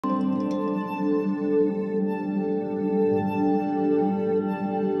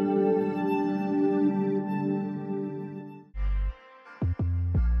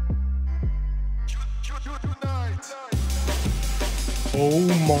Oh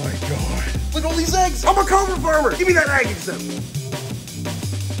my God. Look at all these eggs. I'm a Cobra farmer. Give me that egg except.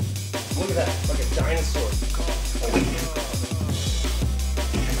 Look at that, like a dinosaur.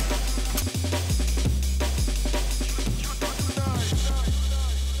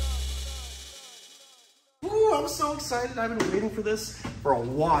 Ooh, I'm so excited. I've been waiting for this for a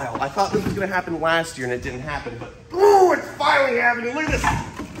while. I thought this was gonna happen last year and it didn't happen, but ooh, it's finally happening. Look at this.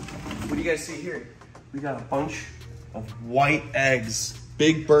 What do you guys see here? We got a bunch of white eggs.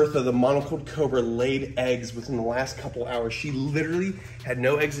 Big Bertha, the monocled cobra, laid eggs within the last couple hours. She literally had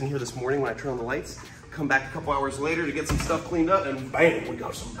no eggs in here this morning when I turned on the lights. Come back a couple hours later to get some stuff cleaned up, and bam, we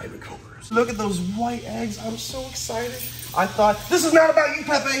got some baby cobras. Look at those white eggs. I'm so excited. I thought, this is not about you,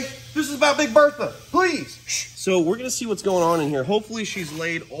 Pepe. This is about Big Bertha. Please. So we're gonna see what's going on in here. Hopefully she's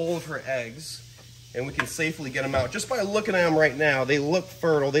laid all of her eggs, and we can safely get them out. Just by looking at them right now, they look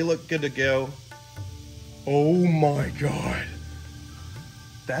fertile. They look good to go. Oh my God.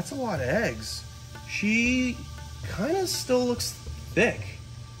 That's a lot of eggs. She kind of still looks thick.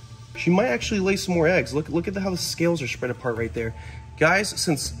 She might actually lay some more eggs. Look at how the scales are spread apart right there. Guys,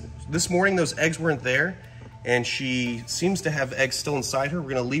 since this morning those eggs weren't there and she seems to have eggs still inside her, we're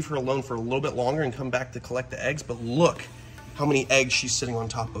gonna leave her alone for a little bit longer and come back to collect the eggs. But look how many eggs she's sitting on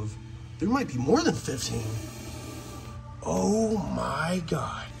top of. There might be more than 15. Oh my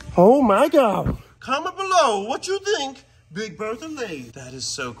God. Oh my God. Comment below what you think Big Bertha laid. That is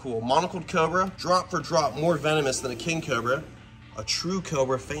so cool. Monocled cobra, drop for drop, more venomous than a king cobra. A true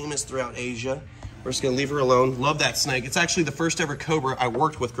cobra, famous throughout Asia. We're just gonna leave her alone. Love that snake. It's actually the first ever cobra I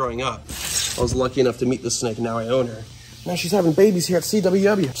worked with growing up. I was lucky enough to meet this snake and now I own her. Now she's having babies here at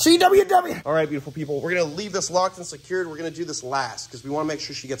CWW. CWW! All right, beautiful people, we're gonna leave this locked and secured. We're gonna do this last because we wanna make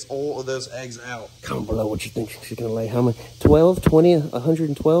sure she gets all of those eggs out. Comment below what you think she's gonna lay. How many? 12, 20,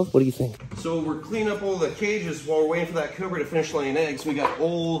 112? What do you think? So we're cleaning up all the cages while we're waiting for that cobra to finish laying eggs. We got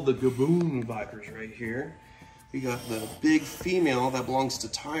all the gaboon vipers right here. We got the big female that belongs to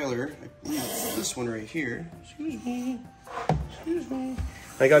Tyler. I believe it's this one right here. Excuse me. Excuse me.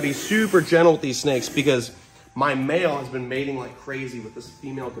 I gotta be super gentle with these snakes because my male has been mating like crazy with this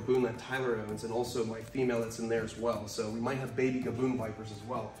female gaboon that Tyler owns, and also my female that's in there as well. So we might have baby gaboon vipers as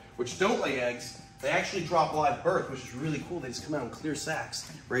well, which don't lay eggs. They actually drop live birth, which is really cool. They just come out in clear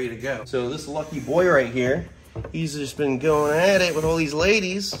sacks, ready to go. So this lucky boy right here, he's just been going at it with all these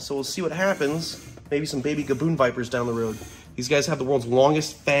ladies. So we'll see what happens. Maybe some baby gaboon vipers down the road. These guys have the world's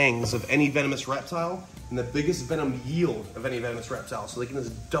longest fangs of any venomous reptile and the biggest venom yield of any venomous reptile. So they can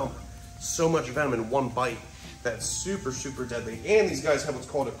just dump so much venom in one bite. That's super, super deadly. And these guys have what's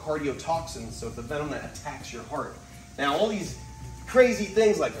called a cardiotoxin, so it's a venom that attacks your heart. Now, all these crazy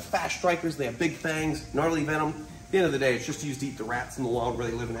things like the fast strikers, they have big fangs, gnarly venom. At the end of the day, it's just used to eat the rats in the wild where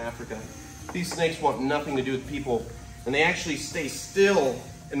they live in Africa. These snakes want nothing to do with people, and they actually stay still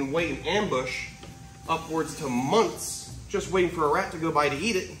and wait in ambush upwards to months, just waiting for a rat to go by to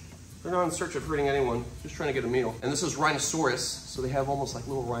eat it. They're not in search of hurting anyone, just trying to get a meal. And this is Rhinoceros, so they have almost like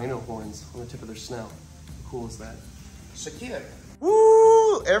little rhino horns on the tip of their snout. How cool is that? Secure.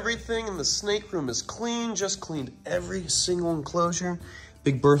 Woo! Everything in the snake room is clean, just cleaned every single enclosure.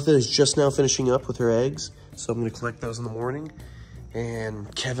 Big Bertha is just now finishing up with her eggs, so I'm gonna collect those in the morning.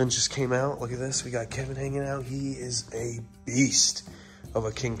 And Kevin just came out. Look at this, we got Kevin hanging out. He is a beast of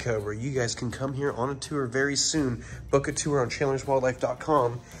a king cobra. You guys can come here on a tour very soon. Book a tour on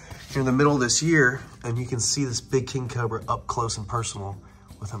chandlerswildlife.com in the middle of this year, and you can see this big king cobra up close and personal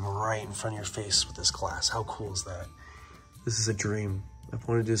with him right in front of your face with this glass. How cool is that? This is a dream. I've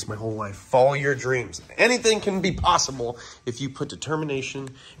wanted to do this my whole life. Follow your dreams. Anything can be possible if you put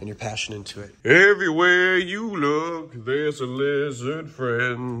determination and your passion into it. Everywhere you look, there's a lizard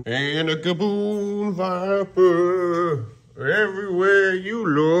friend and a gaboon viper. Everywhere you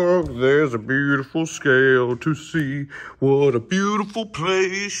look, there's a beautiful scale to see. What a beautiful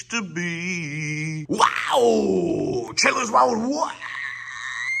place to be. Wow! Chandler's Wild what?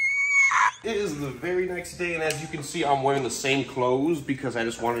 It is the very next day, and as you can see, I'm wearing the same clothes because I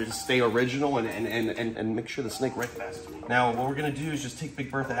just wanted to stay original and make sure the snake right fast. Now, what we're gonna do is just take Big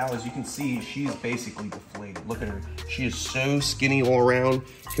Bertha out. As you can see, she's basically deflated. Look at her. She is so skinny all around,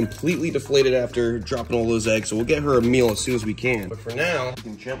 completely deflated after dropping all those eggs. So we'll get her a meal as soon as we can. But for now, we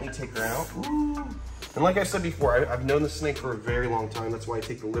can gently take her out. Ooh. And like I said before, I've known the snake for a very long time. That's why I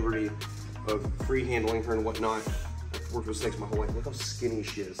take the liberty of free handling her and whatnot. I've worked with snakes my whole life. Look how skinny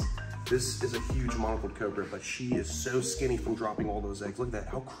she is. This is a huge monocled cobra, but she is so skinny from dropping all those eggs. Look at that,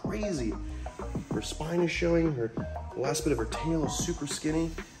 how crazy. Her spine is showing, the last bit of her tail is super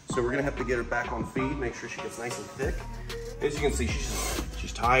skinny. So we're gonna have to get her back on feed, make sure she gets nice and thick. As you can see,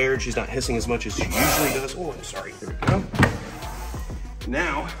 she's tired. She's not hissing as much as she usually does. Oh, I'm sorry, there we go.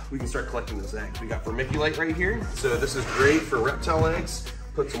 Now we can start collecting those eggs. We got vermiculite right here. So this is great for reptile eggs.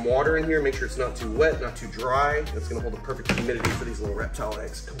 Put some water in here, make sure it's not too wet, not too dry. That's gonna hold the perfect humidity for these little reptile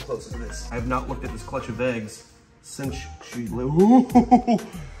eggs. Come closer to this. I have not looked at this clutch of eggs since she lived.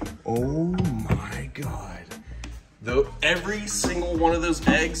 Oh my God. Though every single one of those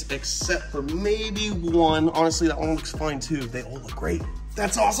eggs, except for maybe one, honestly, that one looks fine too. They all look great.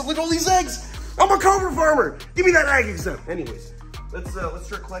 That's awesome, look at all these eggs. I'm a Cobra farmer. Give me that egg except. Anyways, let's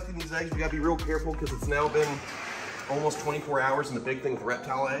start collecting these eggs. We gotta be real careful because it's now been almost 24 hours, and the big thing with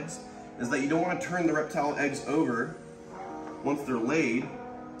reptile eggs is that you don't want to turn the reptile eggs over once they're laid,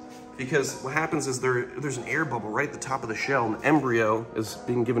 because what happens is there's an air bubble right at the top of the shell, and the embryo is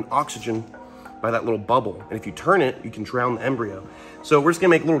being given oxygen by that little bubble, and if you turn it, you can drown the embryo. So we're just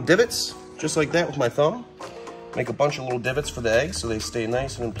gonna make little divots, just like that with my thumb. Make a bunch of little divots for the eggs so they stay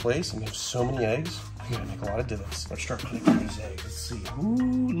nice and in place, and we have so many eggs, we gotta make a lot of divots. Let's start putting in these eggs. Let's see.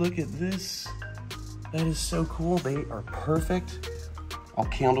 Ooh, look at this. That is so cool. They are perfect. I'll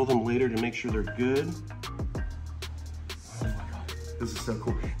candle them later to make sure they're good. Oh my God, this is so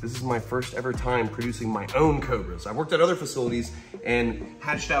cool. This is my first ever time producing my own Cobras. I've worked at other facilities and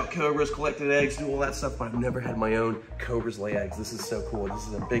hatched out Cobras, collected eggs, do all that stuff, but I've never had my own Cobras lay eggs. This is so cool. This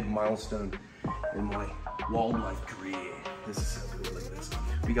is a big milestone in my wildlife career. This is so cool. Look at this.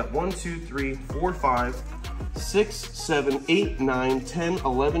 We got 1, 2, 3, 4, 5, 6, 7, 8, 9, 10,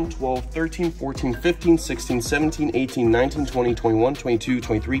 11, 12, 13, 14, 15, 16, 17, 18, 19, 20, 21, 22,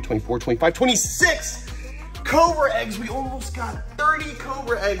 23, 24, 25, 26 Cobra eggs. We almost got 30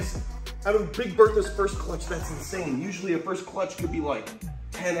 Cobra eggs out of Big Bertha's first clutch. That's insane. Usually a first clutch could be like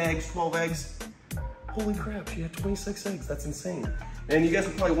 10 eggs, 12 eggs. Holy crap, she had 26 eggs. That's insane. And you guys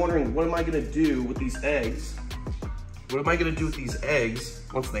are probably wondering, what am I gonna do with these eggs? What am I gonna do with these eggs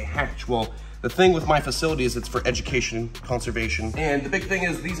once they hatch? Well, the thing with my facility is it's for education, conservation. And the big thing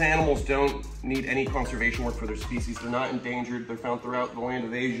is these animals don't need any conservation work for their species. They're not endangered. They're found throughout the land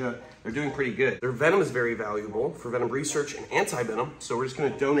of Asia. They're doing pretty good. Their venom is very valuable for venom research and anti-venom. So we're just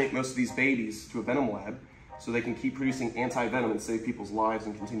gonna donate most of these babies to a venom lab so they can keep producing anti-venom and save people's lives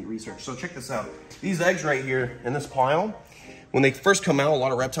and continue research. So check this out. These eggs right here in this pile, when they first come out, a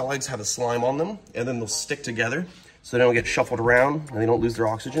lot of reptile eggs have a slime on them, and then they'll stick together so they don't get shuffled around and they don't lose their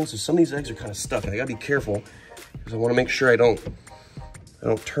oxygen. So some of these eggs are kind of stuck, and I gotta be careful because I wanna make sure I don't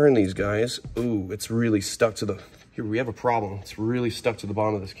turn these guys. Ooh, it's really stuck to the, here we have a problem. It's really stuck to the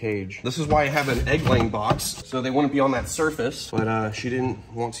bottom of this cage. This is why I have an egg laying box, so they wouldn't be on that surface, but she didn't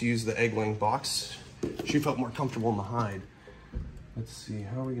want to use the egg laying box. She felt more comfortable in the hide. Let's see,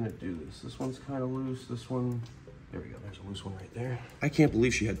 how are we gonna do this? This one's kind of loose, this one, there we go, there's a loose one right there. I can't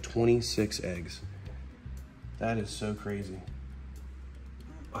believe she had 26 eggs. That is so crazy.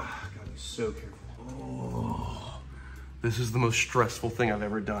 Ah, gotta be so careful. Oh, this is the most stressful thing I've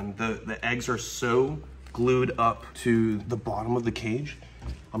ever done. The eggs are so glued up to the bottom of the cage.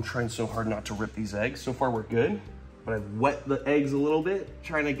 I'm trying so hard not to rip these eggs. So far we're good, but I've wet the eggs a little bit,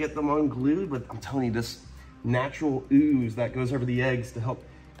 trying to get them unglued, but I'm telling you, this natural ooze that goes over the eggs to help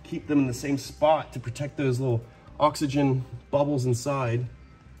keep them in the same spot to protect those little oxygen bubbles inside,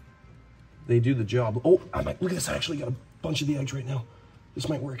 they do the job. Oh, look at this. I actually got a bunch of the eggs right now. This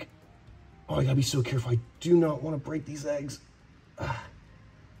might work. Oh, I gotta be so careful. I do not want to break these eggs.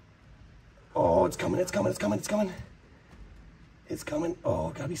 Oh, it's coming, it's coming, it's coming, it's coming. It's coming.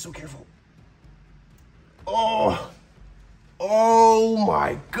 Oh, gotta be so careful. Oh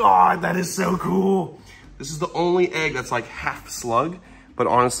my God, that is so cool. This is the only egg that's like half slug, but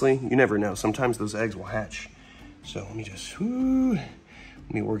honestly, you never know. Sometimes those eggs will hatch. So let me just,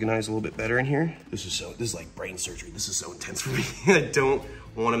 let me organize a little bit better in here. This is like brain surgery. This is so intense for me. I don't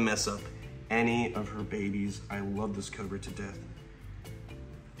want to mess up any of her babies. I love this Cobra to death.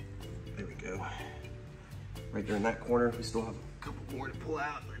 There we go. Right there in that corner, we still have a couple more to pull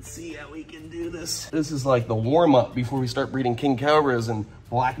out. Let's see how we can do this. This is like the warm up before we start breeding King Cobras and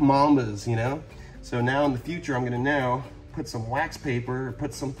Black Mambas, you know? So now in the future, I'm gonna now put some wax paper or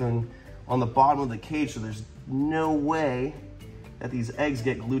put something on the bottom of the cage so there's no way that these eggs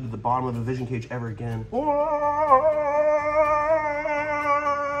get glued to the bottom of the vision cage ever again. All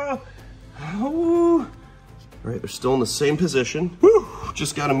right, they're still in the same position. Woo!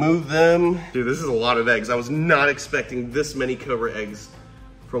 Just gotta move them. Dude, this is a lot of eggs. I was not expecting this many Cobra eggs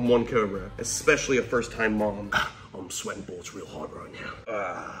from one Cobra, especially a first-time mom. I'm sweating bullets real hard right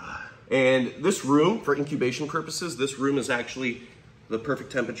now. And this room, for incubation purposes, this room is actually the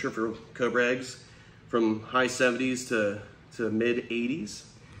perfect temperature for Cobra eggs, from high 70s to mid 80s.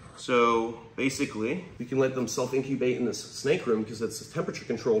 So basically, we can let them self-incubate in this snake room because it's temperature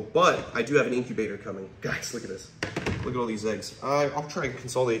controlled, but I do have an incubator coming. Guys, look at this. Look at all these eggs. I'll try and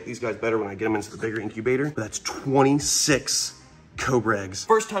consolidate these guys better when I get them into the bigger incubator. But that's 26 Cobra eggs.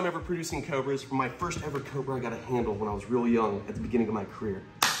 First time ever producing Cobras. For my first ever Cobra I got a handle when I was real young at the beginning of my career.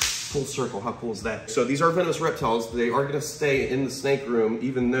 Full circle, how cool is that? So these are venomous reptiles. They are gonna stay in the snake room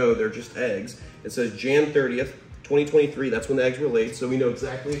even though they're just eggs. It says Jan 30th, 2023, that's when the eggs were laid, so we know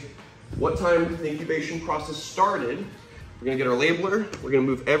exactly what time the incubation process started. We're gonna get our labeler. We're gonna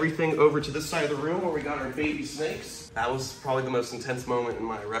move everything over to this side of the room where we got our baby snakes. That was probably the most intense moment in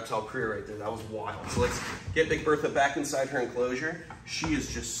my reptile career right there. That was wild. So let's get Big Bertha back inside her enclosure. She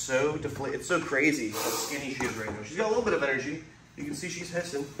is just so deflated. It's so crazy how skinny she is right now. She's got a little bit of energy. You can see she's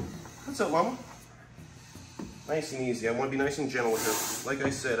hissing. What's up, Mama? Nice and easy. I want to be nice and gentle with her. Like I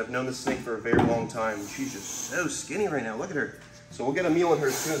said, I've known this snake for a very long time. She's just so skinny right now. Look at her. So we'll get a meal in her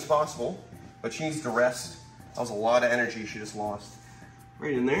as soon as possible, but she needs to rest. That was a lot of energy she just lost.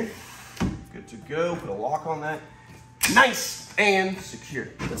 Right in there. Good to go. Put a lock on that. Nice and secure.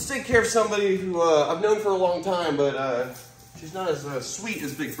 Let's take care of somebody who I've known for a long time, but she's not as sweet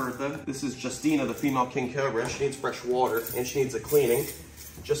as Big Bertha. This is Justina, the female king cobra. She needs fresh water and she needs a cleaning.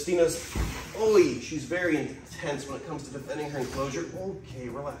 Justina's, she's very intense when it comes to defending her enclosure. Okay,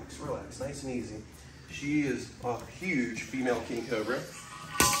 relax, relax, nice and easy. She is a huge female king cobra.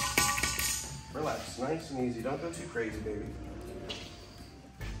 Relax, nice and easy. Don't go too crazy, baby.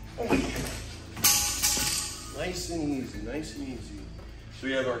 Nice and easy, nice and easy. So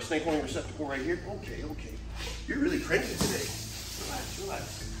we have our snake horn receptacle right here. Okay, okay. You're really cranky today. Relax,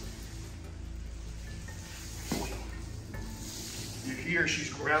 relax. You hear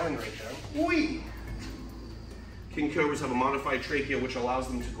she's growling right now. Wee! King cobras have a modified trachea which allows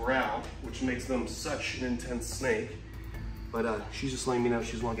them to growl, which makes them such an intense snake. But she's just letting me know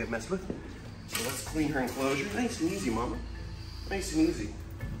she doesn't want to get messed with. So let's clean her enclosure. Nice and easy, Mama. Nice and easy.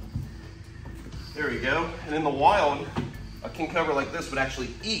 There we go. And in the wild, a king cobra like this would actually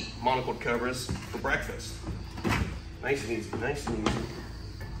eat monocled cobras for breakfast. Nice and easy, nice and easy.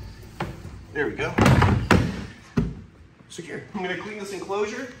 There we go. Secure. I'm gonna clean this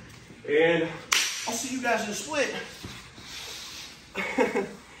enclosure and I'll see you guys in a split.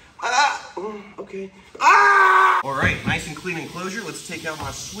 Okay. All right, nice and clean enclosure. Let's take out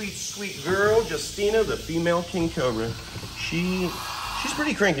my sweet, sweet girl, Justina, the female king cobra. She's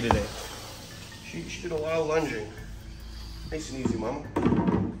pretty cranky today. She did a lot of lunging. Nice and easy, Mama.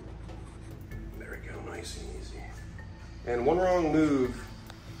 There we go, nice and easy. And one wrong move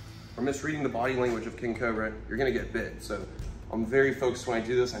or misreading the body language of king cobra, you're gonna get bit. So I'm very focused when I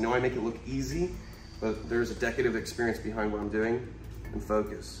do this. I know I make it look easy, but there's a decade of experience behind what I'm doing, and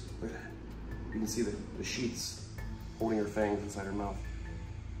focus. Look at that. You can see the sheaths holding her fangs inside her mouth.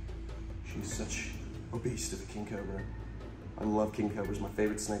 She's such a beast of a king cobra. I love king cobras, my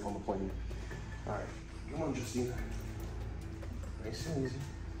favorite snake on the planet. All right, come on, Justina. Nice and easy,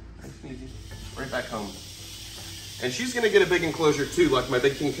 nice and easy. Right back home. And she's gonna get a big enclosure too, like my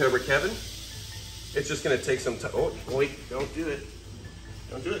big king cobra, Kevin. It's just gonna take some time. Oh, wait, don't do it.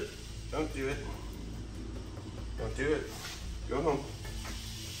 Don't do it, don't do it. Don't do it. Go home.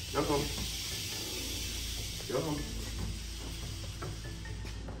 Go home. Go home.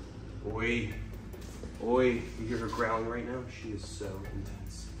 Oi. Oi. You hear her growling right now? She is so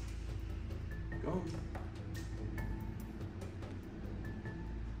intense. Go home.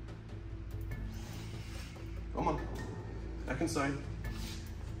 Come on. Back inside.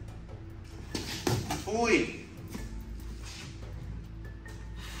 Oi.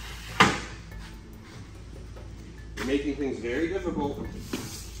 You're making things very difficult.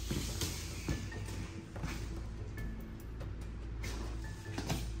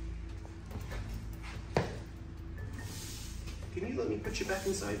 Can you let me put you back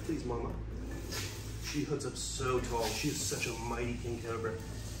inside, please, Mama? She hoods up so tall. She is such a mighty king cobra.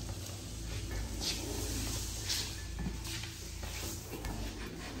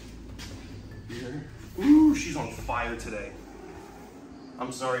 You hear her? Ooh, she's on fire today.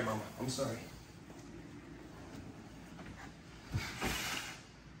 I'm sorry, Mama. I'm sorry.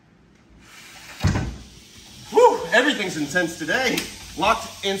 Woo! Everything's intense today.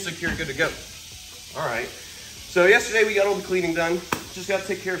 Locked and secure, good to go. All right. So yesterday we got all the cleaning done. Just got to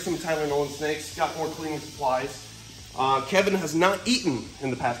take care of some Tyler Nolan snakes. Got more cleaning supplies. Kevin has not eaten in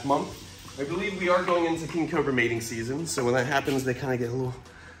the past month. I believe we are going into king cobra mating season. So when that happens, they kind of get a little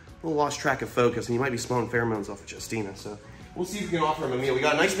lost track of focus, and you might be smelling pheromones off of Justina. So we'll see if we can offer him a meal. We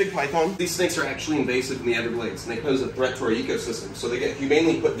got a nice big python. These snakes are actually invasive in the Everglades, and they pose a threat to our ecosystem. So they get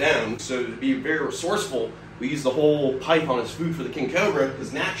humanely put down. So to be very resourceful, we use the whole python as food for the king cobra,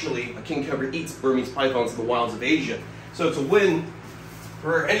 because naturally a king cobra eats Burmese pythons in the wilds of Asia. So it's a win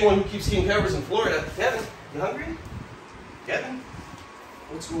for anyone who keeps king cobras in Florida. Kevin, you hungry? Kevin,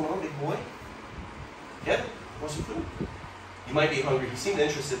 what's going on, big boy? Kevin, want some food? You might be hungry. He seemed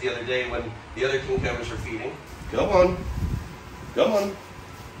interested the other day when the other king cobras were feeding. Come on. Come on.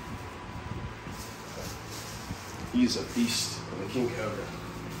 He's a beast of a king cobra.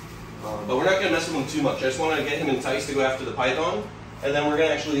 But we're not going to mess with him too much. I just want to get him enticed to go after the python, and then we're going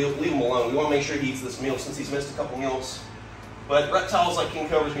to actually leave him alone. We want to make sure he eats this meal since he's missed a couple meals. But reptiles like king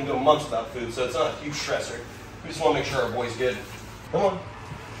cobras can go months without food, so it's not a huge stressor. We just want to make sure our boy's good. Come on.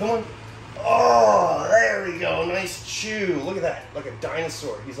 Come on. Oh, there we go. Nice chew. Look at that. Like a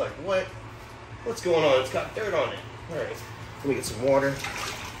dinosaur. He's like, what? What's going on? It's got dirt on it. All right. Let me get some water.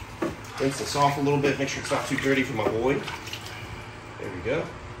 Rinse this off a little bit. Make sure it's not too dirty for my boy. There we go.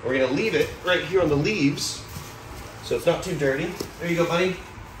 We're going to leave it right here on the leaves so it's not too dirty. There you go, buddy.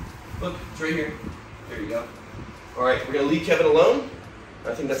 Look, it's right here. There you go. All right, we're going to leave Kevin alone.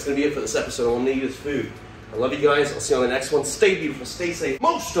 I think that's going to be it for this episode. I'm going to eat his food. I love you guys. I'll see you on the next one. Stay beautiful. Stay safe.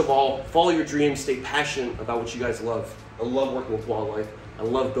 Most of all, follow your dreams. Stay passionate about what you guys love. I love working with wildlife. I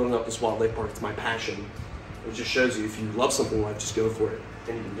love building up this wildlife park. It's my passion. It just shows you if you love something in life, just go for it,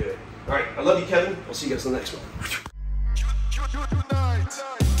 and you can do it. All right, I love you, Kevin. I'll see you guys in the next one.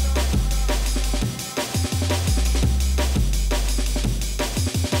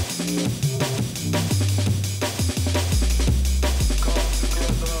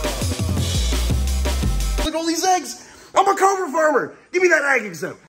 Look at all these eggs. I'm a cobra farmer. Give me that egg exam.